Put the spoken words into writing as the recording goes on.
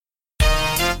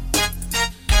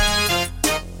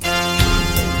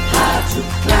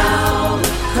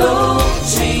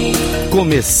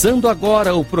Começando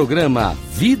agora o programa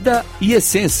Vida e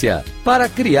Essência, para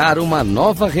criar uma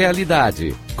nova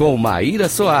realidade, com Maíra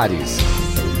Soares.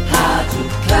 Rádio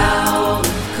Cloud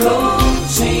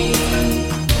Coaching.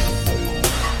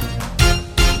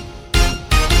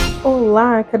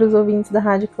 Olá, caros ouvintes da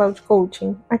Rádio Cloud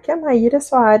Coaching. Aqui é a Maíra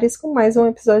Soares com mais um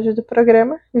episódio do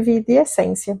programa Vida e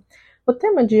Essência. O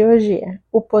tema de hoje é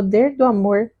o poder do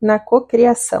amor na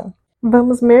cocriação.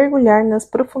 Vamos mergulhar nas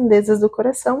profundezas do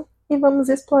coração e vamos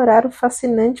explorar o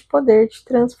fascinante poder de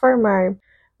transformar.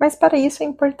 Mas para isso é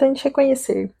importante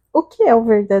reconhecer o que é o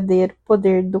verdadeiro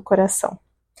poder do coração.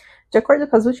 De acordo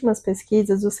com as últimas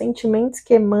pesquisas, os sentimentos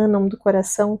que emanam do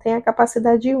coração têm a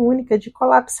capacidade única de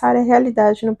colapsar a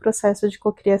realidade no processo de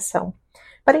cocriação.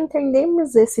 Para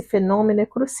entendermos esse fenômeno, é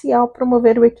crucial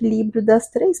promover o equilíbrio das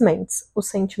três mentes, os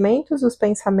sentimentos, os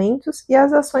pensamentos e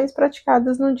as ações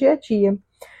praticadas no dia a dia.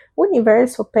 O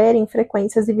universo opera em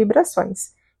frequências e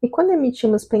vibrações. E quando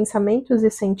emitimos pensamentos e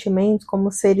sentimentos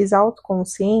como seres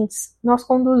autoconscientes, nós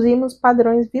conduzimos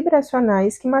padrões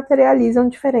vibracionais que materializam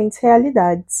diferentes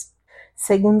realidades.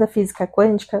 Segundo a física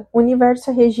quântica, o universo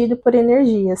é regido por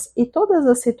energias e todas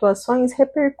as situações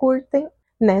repercutem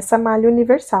nessa malha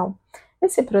universal.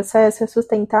 Esse processo é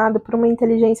sustentado por uma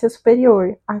inteligência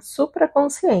superior, a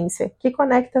supraconsciência, que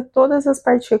conecta todas as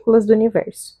partículas do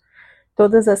universo.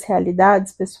 Todas as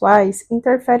realidades pessoais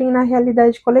interferem na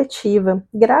realidade coletiva,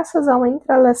 graças ao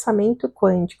entrelaçamento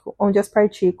quântico, onde as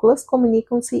partículas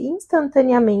comunicam-se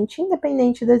instantaneamente,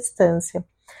 independente da distância.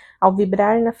 Ao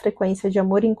vibrar na frequência de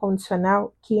amor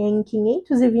incondicional, que é em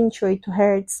 528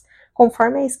 Hz,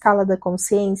 conforme a escala da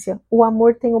consciência, o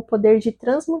amor tem o poder de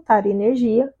transmutar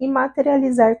energia e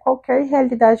materializar qualquer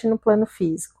realidade no plano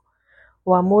físico.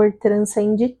 O amor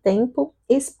transcende tempo,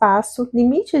 espaço,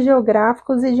 limites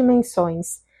geográficos e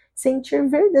dimensões. Sentir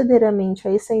verdadeiramente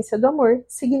a essência do amor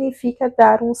significa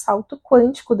dar um salto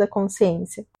quântico da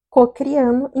consciência,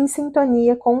 cocriando em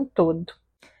sintonia com o todo.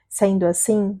 Sendo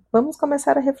assim, vamos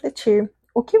começar a refletir.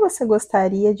 O que você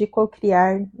gostaria de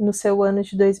cocriar no seu ano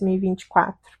de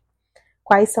 2024?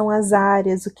 Quais são as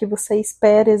áreas, o que você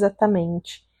espera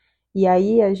exatamente? E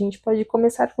aí a gente pode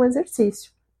começar com um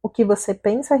exercício. O que você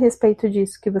pensa a respeito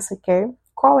disso que você quer,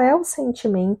 qual é o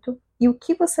sentimento e o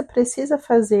que você precisa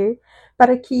fazer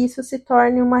para que isso se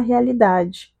torne uma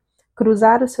realidade.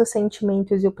 Cruzar os seus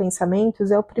sentimentos e os pensamentos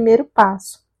é o primeiro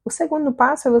passo. O segundo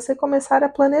passo é você começar a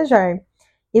planejar.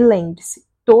 E lembre-se,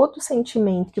 todo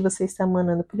sentimento que você está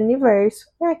emanando para o universo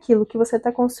é aquilo que você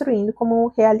está construindo como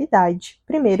realidade.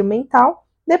 Primeiro mental,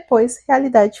 depois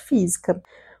realidade física.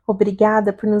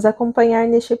 Obrigada por nos acompanhar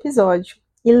neste episódio.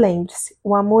 E lembre-se,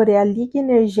 o amor é a liga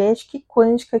energética e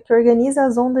quântica que organiza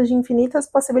as ondas de infinitas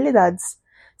possibilidades.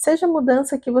 Seja a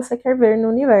mudança que você quer ver no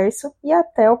universo e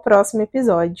até o próximo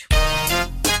episódio.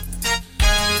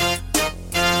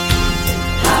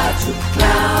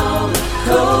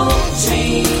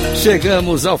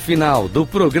 Chegamos ao final do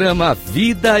programa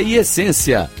Vida e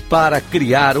Essência, para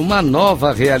criar uma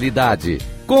nova realidade,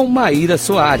 com Maíra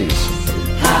Soares.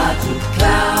 Rádio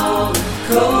Cloud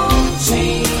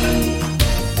Coaching.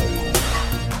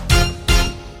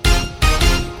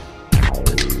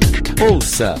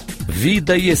 Ouça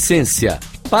Vida e Essência,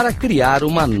 para criar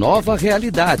uma nova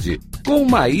realidade, com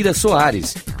Maíra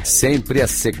Soares, sempre às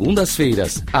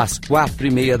segundas-feiras, às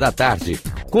 4:30 da tarde,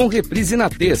 com reprise na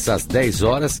terça às 10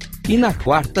 horas e na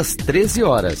quarta às 13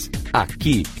 horas,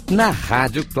 aqui na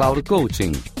Rádio Cloud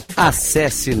Coaching.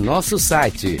 Acesse nosso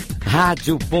site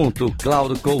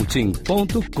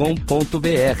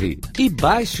radio.cloudcoaching.com.br e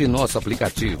baixe nosso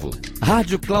aplicativo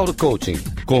Rádio Cloud Coaching,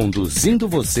 conduzindo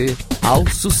você ao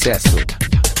sucesso.